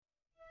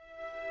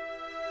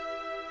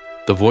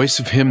The voice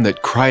of him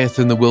that crieth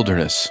in the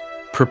wilderness,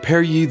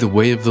 Prepare ye the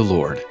way of the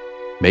Lord.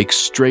 Make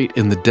straight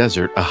in the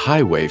desert a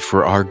highway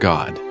for our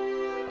God.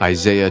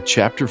 Isaiah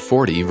chapter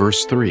 40,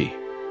 verse 3.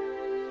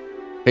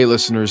 Hey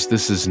listeners,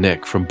 this is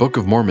Nick from Book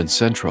of Mormon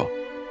Central,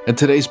 and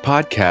today's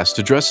podcast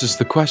addresses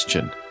the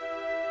question,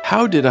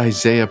 how did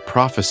Isaiah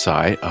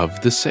prophesy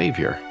of the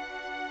Savior?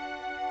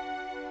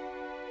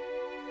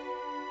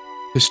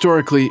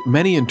 Historically,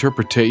 many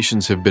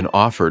interpretations have been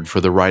offered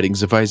for the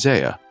writings of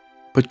Isaiah,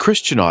 but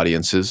Christian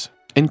audiences,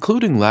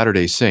 including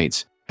Latter-day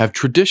Saints, have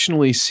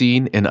traditionally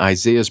seen in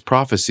Isaiah's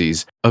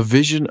prophecies a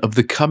vision of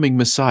the coming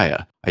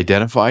Messiah,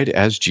 identified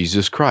as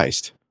Jesus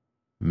Christ.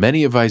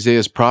 Many of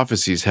Isaiah's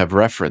prophecies have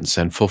reference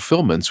and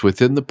fulfillments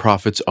within the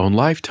prophet's own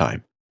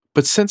lifetime,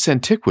 but since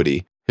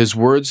antiquity, his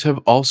words have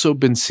also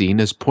been seen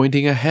as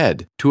pointing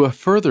ahead to a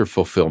further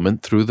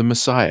fulfillment through the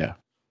Messiah.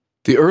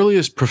 The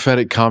earliest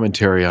prophetic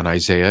commentary on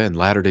Isaiah in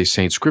Latter-day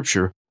Saint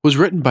scripture was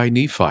written by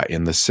Nephi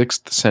in the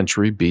 6th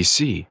century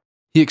BC.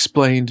 He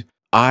explained,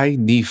 I,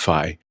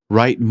 Nephi,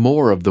 write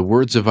more of the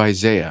words of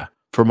Isaiah,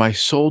 for my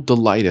soul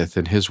delighteth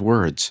in his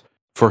words,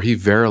 for he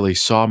verily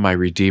saw my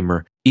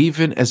Redeemer,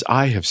 even as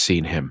I have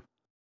seen him.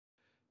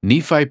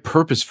 Nephi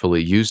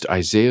purposefully used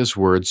Isaiah's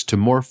words to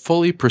more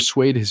fully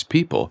persuade his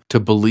people to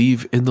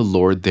believe in the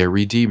Lord their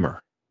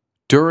Redeemer.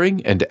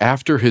 During and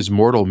after his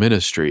mortal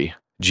ministry,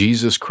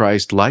 Jesus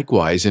Christ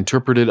likewise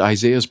interpreted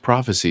Isaiah's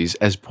prophecies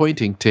as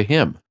pointing to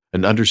him,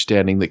 an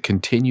understanding that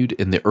continued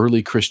in the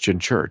early Christian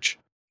church.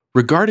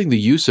 Regarding the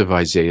use of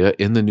Isaiah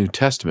in the New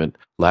Testament,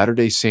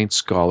 Latter-day Saint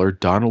scholar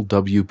Donald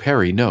W.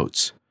 Perry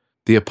notes,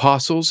 the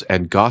apostles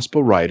and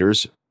gospel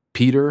writers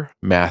Peter,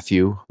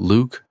 Matthew,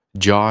 Luke,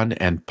 John,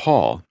 and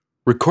Paul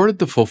recorded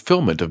the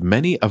fulfillment of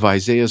many of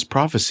Isaiah's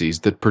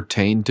prophecies that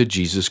pertain to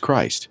Jesus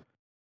Christ.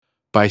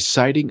 By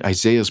citing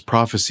Isaiah's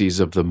prophecies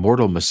of the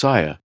mortal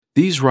Messiah,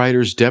 these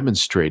writers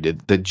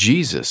demonstrated that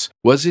Jesus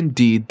was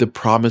indeed the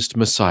promised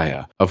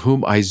Messiah of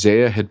whom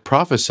Isaiah had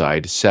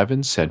prophesied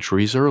 7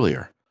 centuries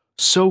earlier.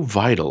 So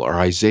vital are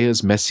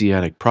Isaiah's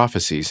messianic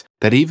prophecies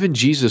that even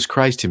Jesus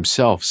Christ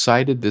himself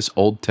cited this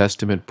Old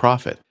Testament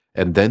prophet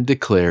and then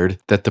declared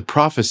that the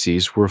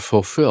prophecies were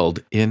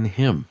fulfilled in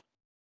him.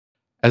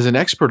 As an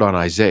expert on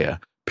Isaiah,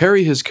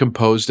 Perry has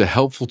composed a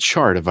helpful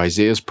chart of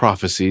Isaiah's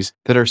prophecies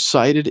that are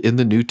cited in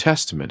the New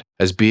Testament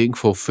as being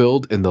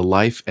fulfilled in the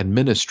life and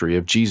ministry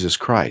of Jesus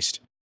Christ.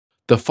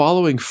 The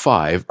following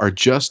 5 are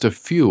just a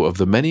few of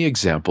the many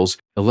examples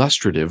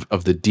illustrative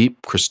of the deep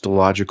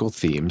Christological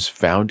themes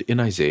found in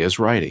Isaiah's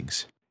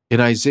writings. In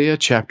Isaiah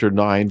chapter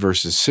 9,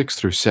 verses 6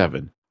 through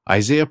 7,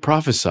 Isaiah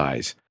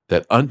prophesies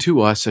that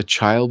unto us a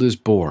child is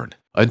born,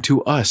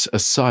 unto us a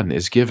son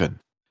is given.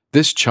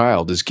 This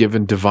child is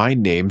given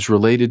divine names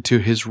related to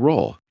his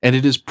role, and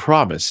it is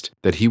promised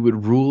that he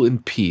would rule in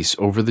peace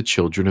over the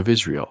children of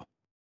Israel.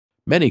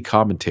 Many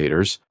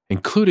commentators,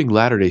 including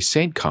Latter-day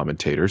Saint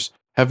commentators,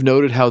 have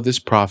noted how this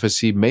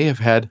prophecy may have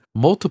had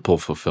multiple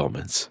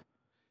fulfillments.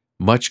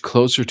 Much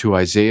closer to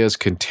Isaiah's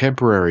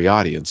contemporary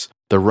audience,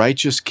 the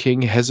righteous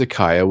King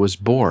Hezekiah was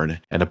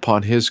born, and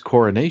upon his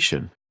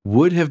coronation,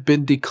 would have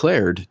been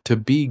declared to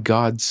be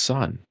God's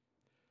son.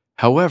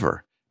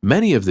 However,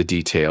 many of the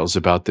details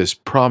about this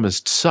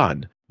promised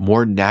son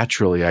more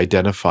naturally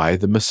identify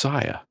the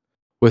Messiah.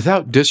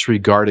 Without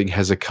disregarding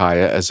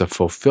Hezekiah as a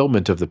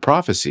fulfillment of the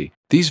prophecy,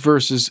 these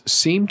verses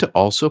seem to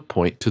also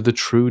point to the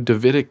true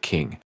Davidic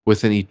king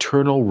with an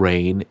eternal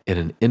reign in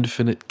an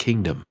infinite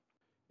kingdom.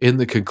 In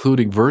the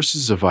concluding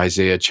verses of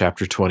Isaiah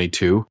chapter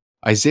 22,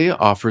 Isaiah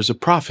offers a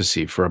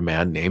prophecy for a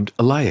man named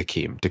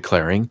Eliakim,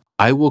 declaring,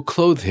 I will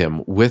clothe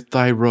him with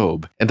thy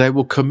robe, and I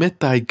will commit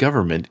thy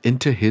government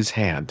into his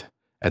hand,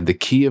 and the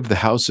key of the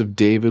house of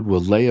David will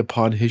lay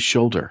upon his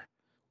shoulder.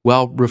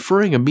 While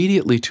referring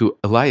immediately to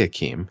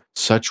Eliakim,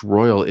 such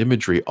royal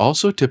imagery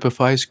also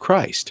typifies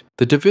Christ,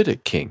 the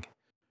Davidic king.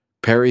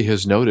 Perry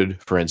has noted,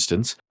 for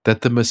instance,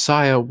 that the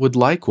Messiah would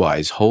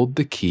likewise hold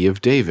the key of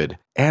David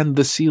and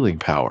the sealing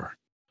power.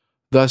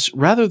 Thus,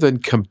 rather than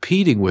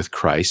competing with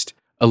Christ,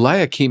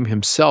 Eliakim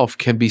himself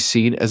can be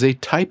seen as a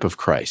type of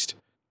Christ.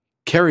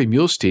 Kerry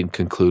Muhlestein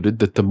concluded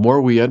that the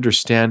more we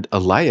understand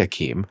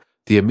Eliakim,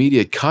 the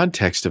immediate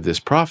context of this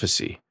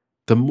prophecy,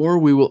 the more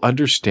we will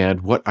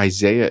understand what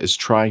Isaiah is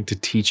trying to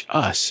teach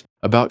us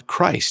about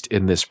Christ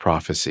in this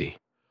prophecy.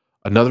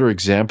 Another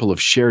example of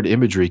shared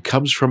imagery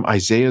comes from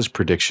Isaiah's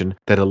prediction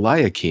that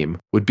Eliakim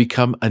would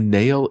become a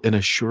nail in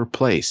a sure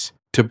place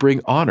to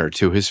bring honor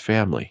to his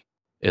family.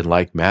 In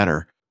like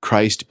manner,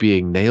 Christ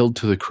being nailed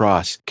to the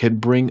cross can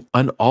bring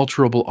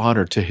unalterable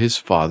honor to his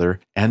Father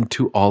and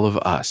to all of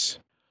us.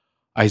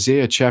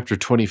 Isaiah chapter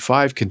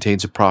 25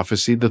 contains a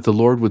prophecy that the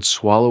Lord would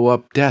swallow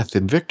up death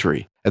in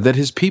victory, and that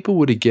his people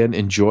would again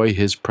enjoy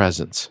his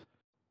presence.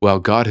 While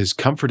God has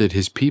comforted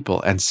his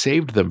people and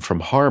saved them from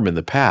harm in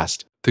the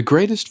past, the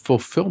greatest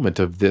fulfillment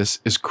of this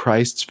is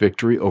Christ's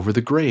victory over the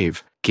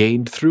grave,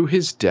 gained through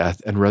his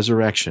death and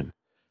resurrection.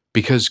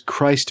 Because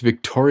Christ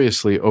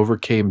victoriously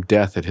overcame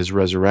death at his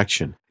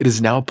resurrection, it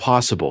is now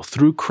possible,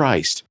 through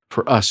Christ,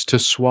 for us to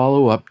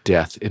swallow up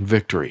death in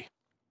victory.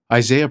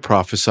 Isaiah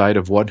prophesied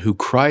of one who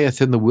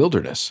crieth in the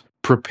wilderness,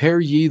 Prepare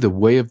ye the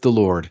way of the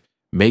Lord,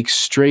 make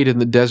straight in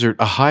the desert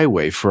a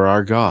highway for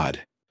our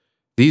God.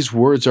 These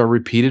words are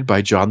repeated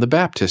by John the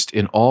Baptist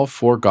in all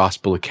 4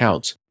 gospel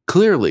accounts,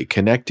 clearly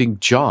connecting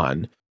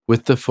John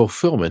with the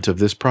fulfillment of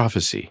this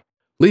prophecy.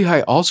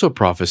 Lehi also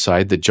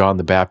prophesied that John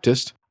the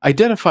Baptist,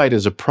 identified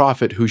as a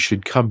prophet who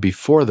should come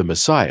before the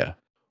Messiah,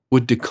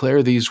 would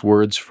declare these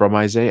words from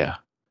Isaiah.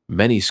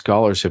 Many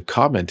scholars have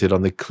commented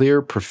on the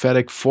clear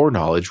prophetic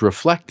foreknowledge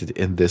reflected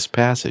in this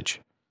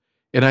passage.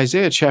 In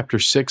Isaiah chapter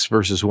 6,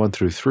 verses 1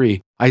 through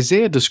 3,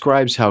 Isaiah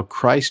describes how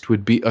Christ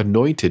would be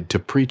anointed to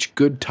preach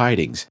good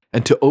tidings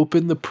and to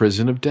open the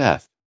prison of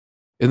death.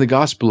 In the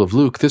Gospel of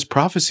Luke, this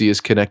prophecy is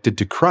connected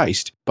to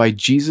Christ by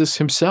Jesus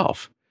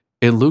himself.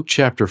 In Luke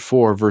chapter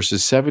 4,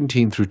 verses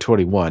 17 through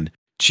 21,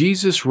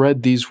 Jesus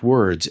read these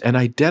words and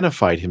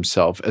identified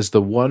himself as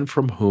the one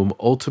from whom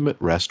ultimate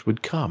rest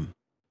would come.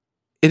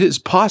 It is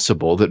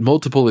possible that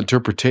multiple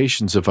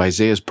interpretations of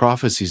Isaiah's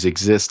prophecies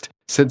exist,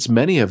 since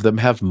many of them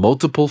have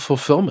multiple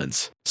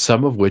fulfillments,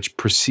 some of which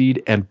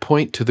precede and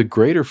point to the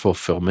greater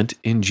fulfillment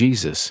in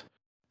Jesus.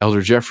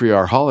 Elder Jeffrey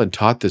R. Holland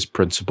taught this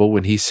principle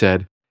when he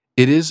said,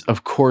 It is,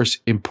 of course,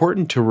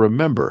 important to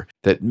remember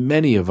that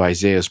many of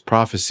Isaiah's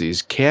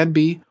prophecies can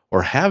be,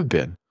 or have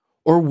been,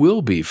 or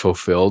will be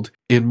fulfilled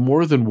in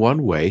more than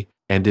one way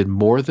and in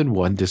more than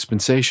one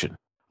dispensation.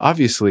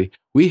 Obviously,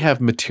 we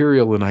have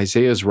material in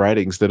Isaiah's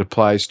writings that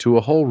applies to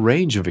a whole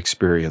range of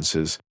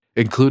experiences,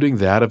 including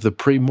that of the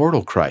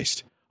pre-mortal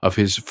Christ, of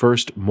his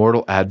first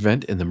mortal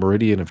advent in the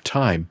meridian of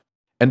time,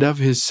 and of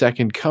his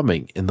second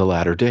coming in the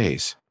latter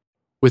days.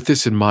 With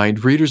this in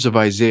mind, readers of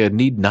Isaiah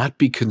need not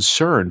be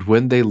concerned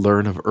when they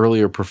learn of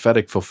earlier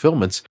prophetic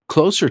fulfillments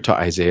closer to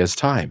Isaiah's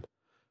time.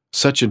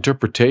 Such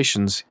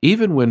interpretations,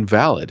 even when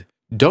valid,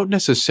 don't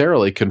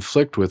necessarily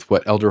conflict with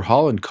what Elder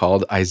Holland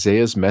called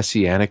Isaiah's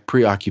messianic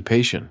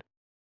preoccupation.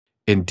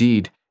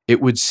 Indeed, it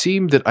would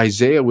seem that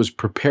Isaiah was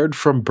prepared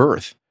from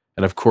birth,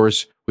 and of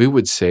course we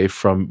would say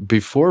from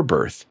before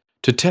birth,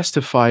 to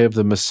testify of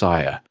the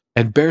Messiah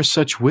and bear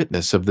such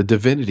witness of the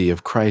divinity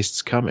of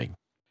Christ's coming.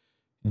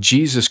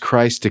 Jesus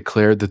Christ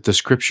declared that the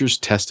Scriptures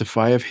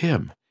testify of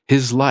him,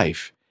 his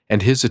life,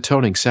 and his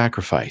atoning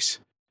sacrifice.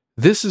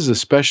 This is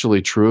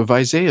especially true of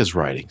Isaiah's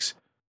writings.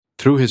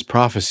 Through his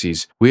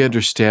prophecies, we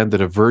understand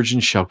that a virgin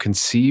shall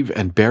conceive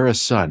and bear a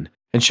son,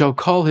 and shall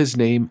call his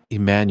name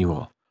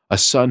Emmanuel, a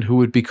son who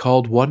would be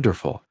called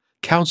Wonderful,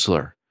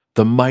 Counselor,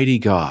 the Mighty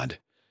God,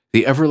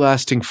 the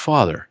Everlasting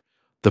Father,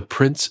 the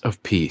Prince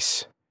of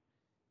Peace.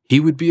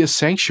 He would be a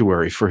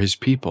sanctuary for his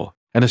people,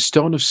 and a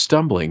stone of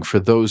stumbling for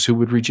those who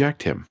would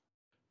reject him.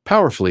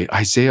 Powerfully,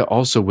 Isaiah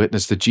also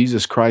witnessed that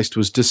Jesus Christ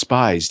was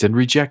despised and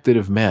rejected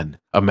of men,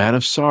 a man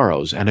of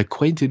sorrows and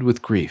acquainted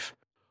with grief,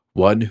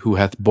 one who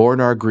hath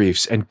borne our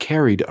griefs and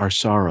carried our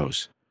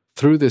sorrows.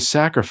 Through this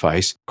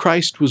sacrifice,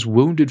 Christ was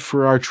wounded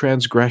for our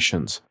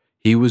transgressions.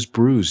 He was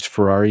bruised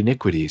for our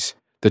iniquities.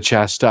 The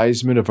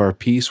chastisement of our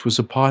peace was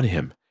upon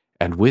him,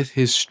 and with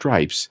his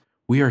stripes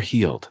we are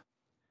healed.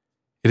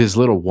 It is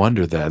little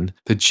wonder, then,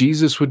 that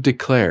Jesus would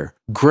declare,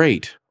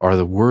 Great are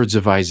the words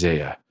of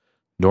Isaiah.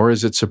 Nor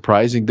is it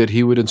surprising that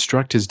he would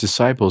instruct his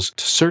disciples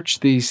to search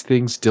these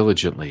things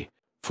diligently.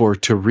 For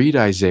to read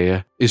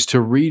Isaiah is to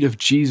read of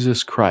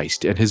Jesus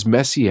Christ and his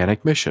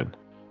messianic mission.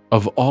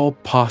 Of all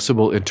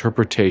possible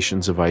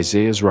interpretations of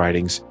Isaiah's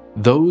writings,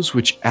 those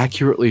which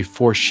accurately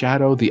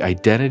foreshadow the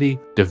identity,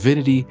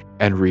 divinity,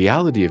 and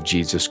reality of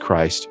Jesus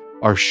Christ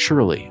are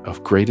surely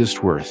of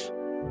greatest worth.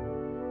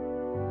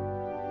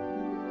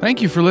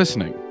 Thank you for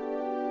listening.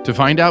 To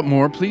find out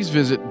more, please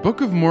visit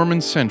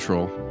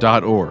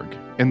bookofmormoncentral.org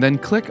and then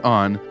click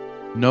on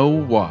Know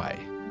Why.